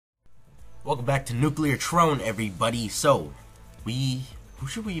Welcome back to Nuclear Throne, everybody. So, who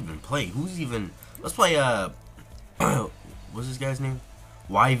should we even play? Let's play, what's this guy's name?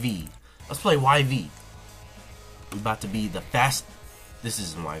 YV. Let's play YV. We're about to be the this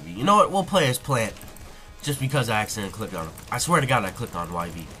isn't YV. You know what? We'll play as Plant. Just because I accidentally clicked on him. I swear to God I clicked on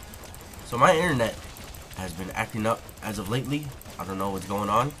YV. So my internet has been acting up as of lately. I don't know what's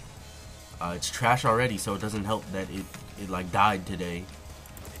going on. It's trash already, so it doesn't help that it like died today.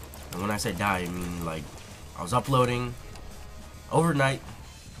 And when I say die, I mean like I was uploading overnight,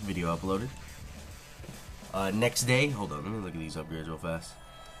 video uploaded. Next day, hold on, let me look at these upgrades real fast.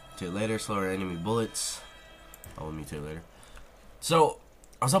 Mutate later, slower enemy bullets. I'll mutate later. So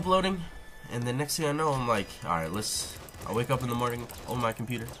I was uploading, and the next thing I know, I'm like, all right, I wake up in the morning on my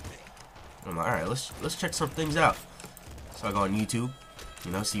computer, and I'm like, all right, let's check some things out. So I go on YouTube,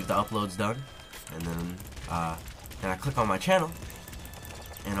 you know, see if the upload's done, and then I click on my channel.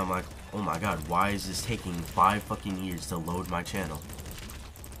 And I'm like, oh my god, why is this taking 5 fucking years to load my channel?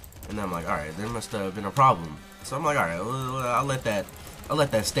 And then I'm like, alright, there must have been a problem. So I'm like, alright, I'll let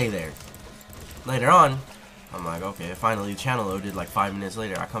that stay there. Later on, I'm like, okay, finally the channel loaded. Like 5 minutes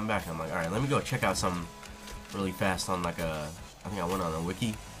later, I come back, I'm like, alright, let me go check out some really fast on like I think I went on a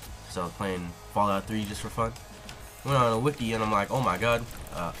wiki. So I was playing Fallout 3 just for fun. Went on a wiki and I'm like, oh my god,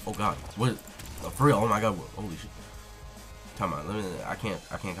 oh god, what, for real, oh my god, holy shit. Come on, I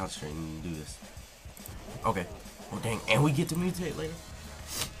can't concentrate and do this. Okay. Oh dang, and we get to mutate later.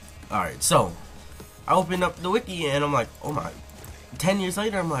 Alright, so I opened up the wiki and I'm like, oh my, 10 years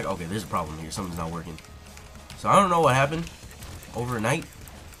later I'm like, okay, there's a problem here, something's not working. So I don't know what happened overnight.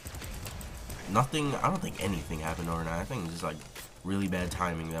 Nothing, I don't think anything happened overnight. I think it's just like really bad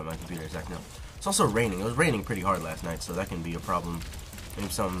timing that my computer is acting up. It's also raining. It was raining pretty hard last night, so that can be a problem. Maybe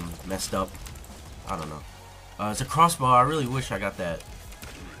something messed up. I don't know. It's a crossbow. I really wish I got that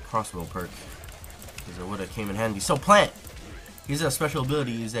crossbow perk, because it would have came in handy. So Plant, his special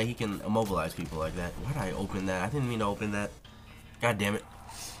ability is that he can immobilize people like that. Why did I open that? I didn't mean to open that. God damn it.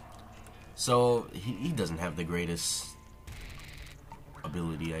 So he doesn't have the greatest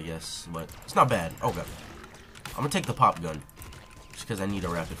ability, I guess, but it's not bad. Oh god, I'm gonna take the pop gun just because I need a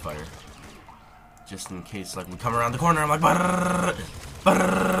rapid fire, just in case like we come around the corner. I'm like, brrr,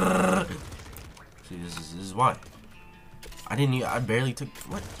 brrr. See, this is why. I barely took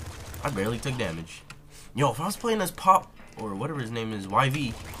damage. Yo, if I was playing as Pop, or whatever his name is,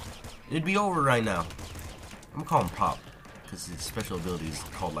 YV, it'd be over right now. I'm gonna call him Pop, because his special ability is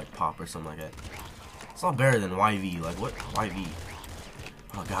called like Pop or something like that. It's not better than YV, like what? YV.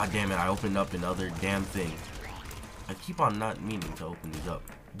 Oh god damn it, I opened up another damn thing. I keep on not meaning to open these up.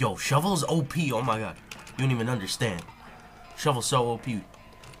 Yo, Shovel's OP, oh my god. You don't even understand. Shovel's so OP.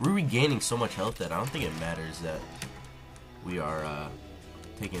 We're regaining so much health that I don't think it matters that we are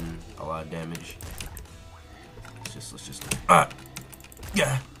taking a lot of damage. Let's just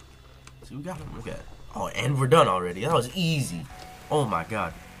yeah. See, we got him. Look at it. Oh, and we're done already. That was easy. Oh my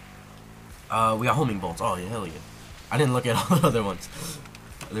god. We got homing bolts. Oh yeah, hell yeah. I didn't look at all the other ones.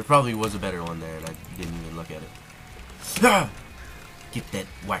 There probably was a better one there, and I didn't even look at it. Get that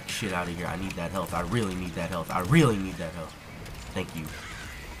whack shit out of here. I need that health. I really need that health. I really need that health. Thank you.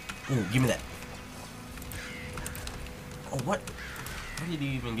 Ooh, give me that. Oh, what? How did he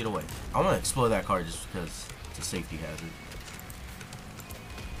even get away? I want to explode that car just because it's a safety hazard.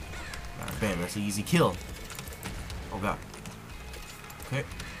 Alright, bam, that's an easy kill. Oh, God. Okay.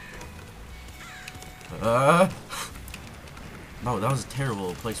 No, that was a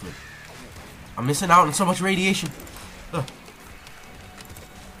terrible placement. I'm missing out on so much radiation.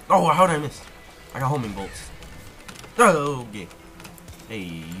 Oh, how did I miss? I got homing bolts. Oh, okay. Hey,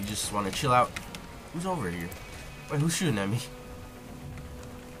 you just want to chill out? Who's over here? Wait, who's shooting at me?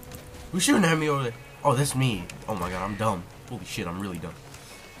 Who's shooting at me over there? Oh, that's me. Oh my god, I'm dumb. Holy shit, I'm really dumb.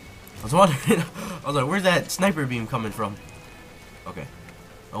 I was wondering, I was like, where's that sniper beam coming from? Okay,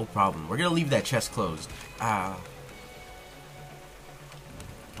 no problem. We're gonna leave that chest closed. Okay,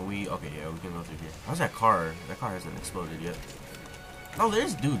 yeah, we can go through here. How's that car? That car hasn't exploded yet. Oh,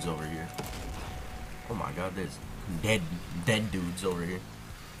 there's dudes over here. Oh my god, there's dead dudes over here.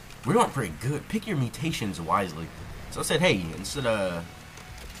 We're doing pretty good. Pick your mutations wisely. So I said, hey, instead of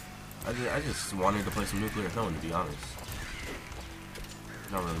I just wanted to play some Nuclear Throne, to be honest.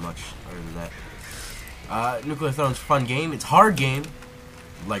 Not really much other than that. Nuclear Throne's a fun game. It's a hard game,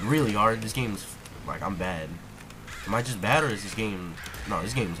 like really hard. This game's like, I'm bad. Am I just bad, or is this game? No,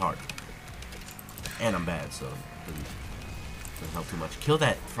 this game is hard, and I'm bad, so it doesn't help too much. Kill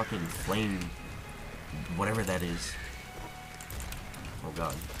that fucking flame. Whatever that is. Oh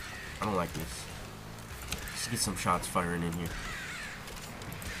god. I don't like this. Let's get some shots firing in here.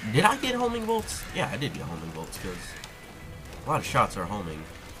 Did I get homing bolts? Yeah, I did get homing bolts because a lot of shots are homing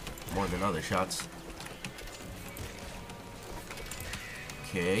more than other shots.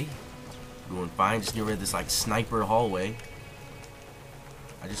 Okay, doing fine. Just get rid of this like sniper hallway.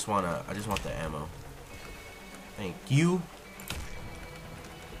 I just want the ammo. Thank you.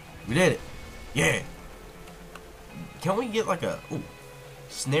 We did it. Yeah. Can we get like a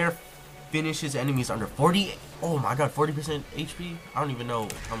snare finishes enemies under 40? Oh my god, 40% HP? I don't even know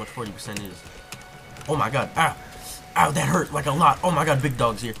how much 40% is. Oh my god. Ow. Ow, that hurt like a lot. Oh my god, big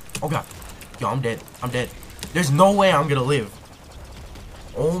dog's here. Oh god. Yo, I'm dead. I'm dead. There's no way I'm gonna live.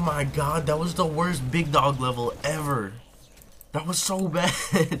 Oh my god, that was the worst big dog level ever. That was so bad.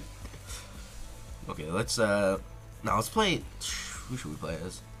 Okay, let's now let's play. Who should we play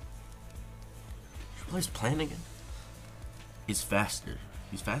as? Should we play as Plan again? He's faster.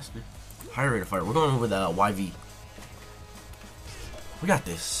 He's faster. Higher rate of fire. We're going with YV. We got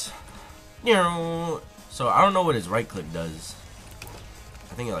this. So I don't know what his right click does.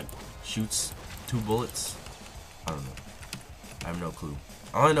 I think it like shoots 2 bullets. I don't know. I have no clue.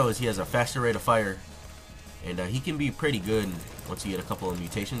 All I know is he has a faster rate of fire, and he can be pretty good once you get a couple of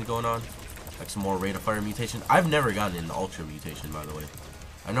mutations going on, like some more rate of fire mutation. I've never gotten an ultra mutation, by the way.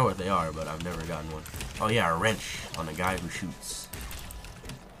 I know what they are, but I've never gotten one. Oh yeah, a wrench on a guy who shoots.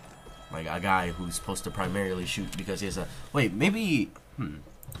 Like a guy who's supposed to primarily shoot because he has a maybe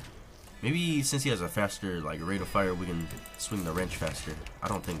since he has a faster like rate of fire, we can swing the wrench faster. I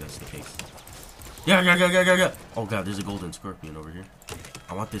don't think that's the case. Yeah. Oh god, there's a golden scorpion over here.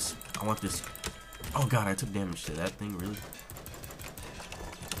 I want this. I want this. Oh god, I took damage to that thing, really?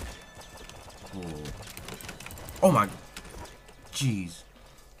 Oh my. Jeez.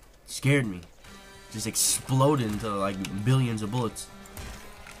 Scared me. Just exploded into like billions of bullets.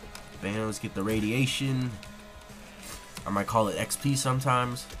 Bam, let's get the radiation. I might call it XP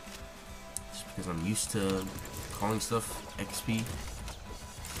sometimes. Just because I'm used to calling stuff XP.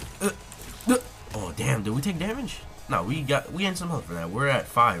 Oh damn, did we take damage? No, we had some health for that. We're at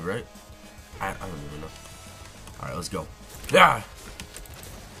 5, right? I don't even know. Alright, let's go. Yeah.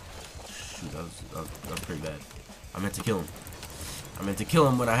 Shoot, that was pretty bad. I meant to kill him. I meant to kill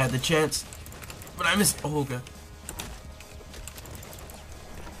him when I had the chance. But I missed. Oh god.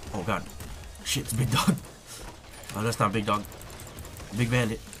 Oh god. Shit, it's Big Dog. Oh, that's not Big Dog. Big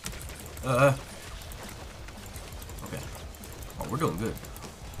Bandit. Okay. Oh, we're doing good.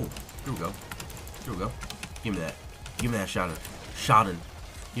 Oh, here we go. Here we go. Give me that. Give me that shotgun.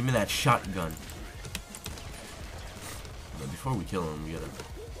 Give me that shotgun. But before we kill him, we gotta.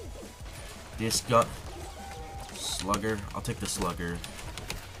 This gun. Slugger. I'll take the slugger.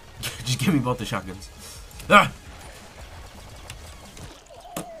 Just give me both the shotguns. Ah!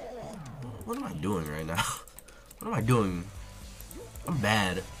 What am I doing right now? What am I doing? I'm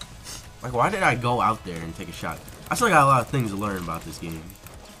bad. Like, why did I go out there and take a shot? I still got a lot of things to learn about this game.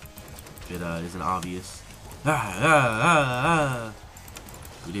 It isn't obvious. We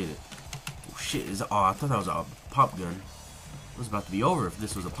did it. Oh shit! I thought that was a pop gun. It was about to be over if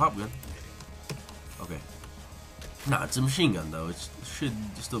this was a pop gun. Okay. Nah, it's a machine gun though. It should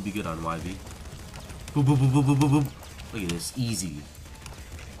still be good on YV. Boop boop boop boop boop boop boop. Look at this, easy.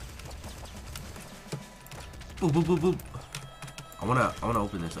 Boop boop boop boop. I wanna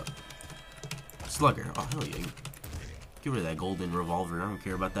open this up. Slugger. Oh hell yeah! Get rid of that golden revolver. I don't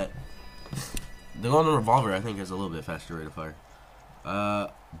care about that. The golden revolver, I think, has a little bit faster rate of fire.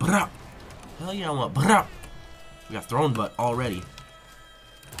 Brap! Hell yeah, I want brap! We got thrown butt already.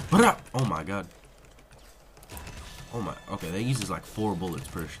 Brap! Oh my god. Oh my. Okay, that uses like 4 bullets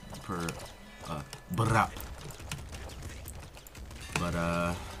per brap. But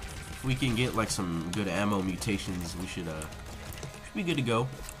if we can get like some good ammo mutations, we should be good to go.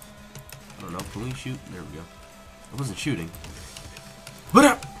 I don't know. Can we shoot? There we go. I wasn't shooting.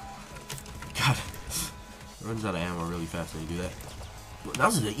 Brap! God, it runs out of ammo really fast when you do that. That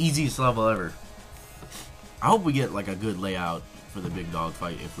was the easiest level ever. I hope we get like a good layout for the big dog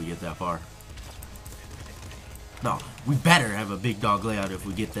fight if we get that far. No, we better have a big dog layout if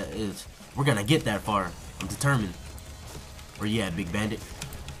we get that. We're gonna get that far. I'm determined. Where you at, Big Bandit?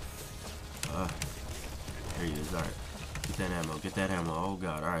 There he is. All right, get that ammo. Get that ammo. Oh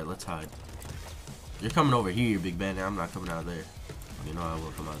god. All right, let's hide. You're coming over here, Big Bandit. I'm not coming out of there. You know I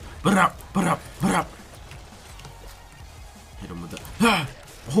will come out. But up. Hit him with the.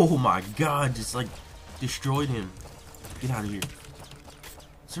 Oh my god! Just like destroyed him. Get out of here.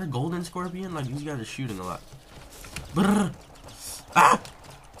 Is there a golden scorpion? Like these guys are shooting a lot. Ah!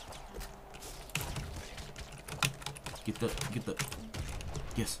 Get the.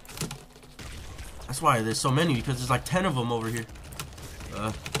 Yes. That's why there's so many because there's like 10 of them over here.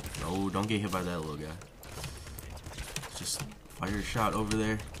 No, don't get hit by that little guy. Just fire a shot over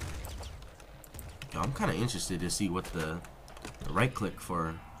there. Yo, I'm kind of interested to see what the right click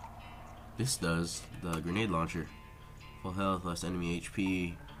for this does. The grenade launcher. Full health, less enemy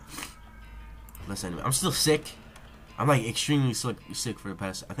HP. Less enemy. I'm still sick. I'm like extremely sick for the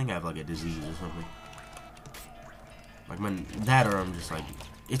past. I think I have like a disease or something. Like that, or I'm just like,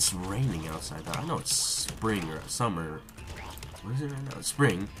 it's raining outside. I know it's spring or summer. What is it right now? It's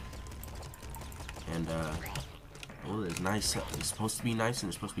spring. And well, it's nice. It's supposed to be nice, and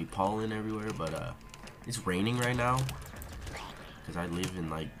there's supposed to be pollen everywhere, but it's raining right now because I live in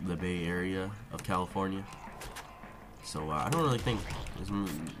like the Bay Area of California. So I don't really think there's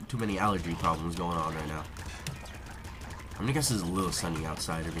too many allergy problems going on right now. I mean, I guess it's a little sunny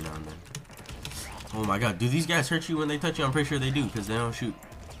outside every now and then. Oh my god, do these guys hurt you when they touch you? I'm pretty sure they do, because they don't shoot.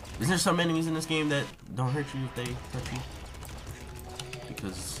 Isn't there some enemies in this game that don't hurt you if they touch you?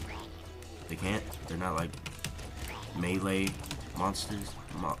 Because they can't. They're not like melee monsters,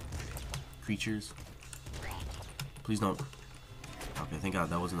 creatures. Please don't. Okay, thank god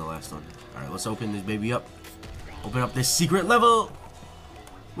that wasn't the last one. Alright, let's open this baby up. Open up this secret level.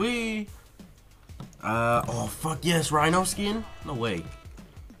 Whee! Oh fuck yes, rhino skin? No way.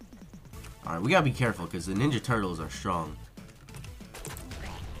 Alright, we gotta be careful because the Ninja Turtles are strong.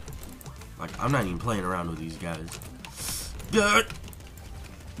 Like, I'm not even playing around with these guys. Good.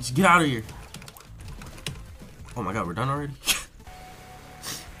 Just get out of here. Oh my god, we're done already?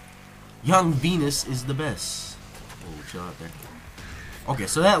 Young Venus is the best. Oh, chill out there. Okay,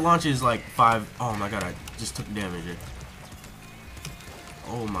 so that launches like 5. Oh my god, I just took damage there.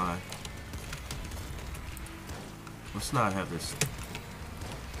 Oh my. Let's not have this.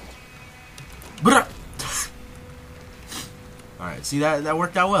 Alright, see that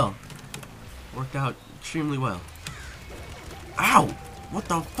worked out well. Worked out extremely well. Ow! What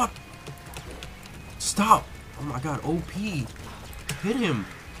the fuck? Stop! Oh my god, OP. Hit him.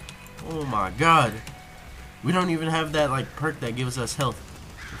 Oh my god. We don't even have that like perk that gives us health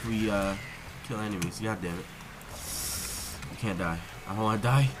if we kill enemies. God damn it. I can't die. I don't want to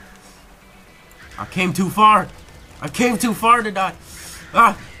die. I came too far. I came too far to die.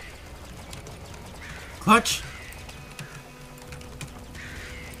 Ah! Clutch.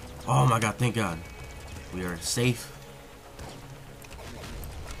 Oh my god, thank god. We are safe.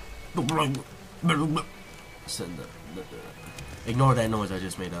 Ignore that noise I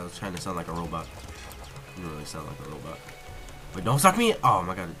just made. I was trying to sound like a robot. You don't really sound like a robot. Wait, don't suck me. Oh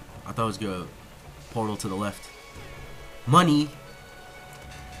my god. I thought it was good. Portal to the left. Money.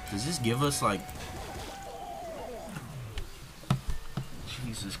 Does this give us like...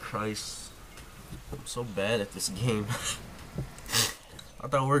 Jesus Christ. I'm so bad at this game. I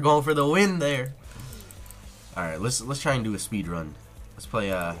thought we were going for the win there. Alright, let's try and do a speed run. Let's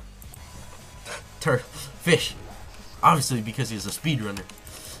play fish. Obviously because he's a speedrunner.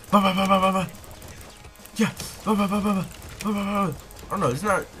 Yeah. I don't know,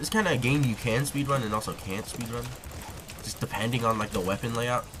 it's kinda a game you can speedrun and also can't speedrun. Just depending on like the weapon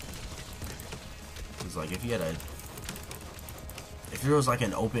layout. It's like if there was like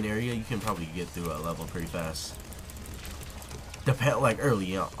an open area, you can probably get through a level pretty fast. Like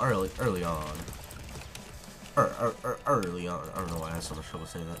early on. Early on. I don't know why I had so much trouble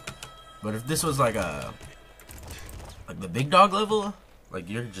saying that. But if this was like the big dog level, like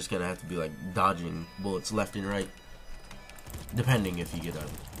you're just gonna have to be like dodging bullets left and right, depending if you get an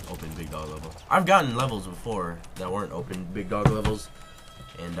open big dog level. I've gotten levels before that weren't open big dog levels,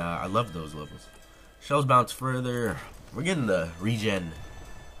 and I love those levels. Shells bounce further. We're getting the regen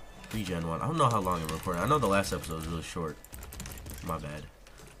one. I don't know how long I'm recording. I know the last episode was really short. My bad.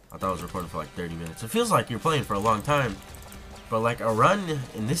 I thought I was recording for like 30 minutes. It feels like you're playing for a long time. But like a run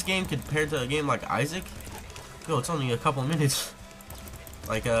in this game compared to a game like Isaac, yo, it's only a couple minutes.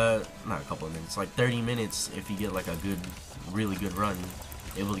 Like not a couple of minutes, like 30 minutes if you get like a good, really good run,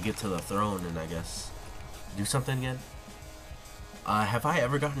 able to get to the throne and I guess do something again. Have I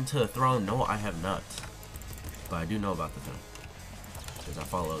ever gotten to the throne? No, I have not. But I do know about the throne because I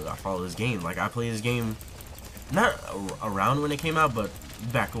follow this game. Like I play this game not around when it came out, but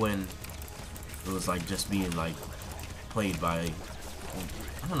back when it was like just being like played by,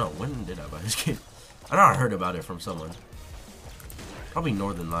 I don't know, when did I buy this game? I know I heard about it from someone. Probably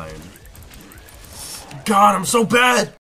Northern Lion. God, I'm so bad!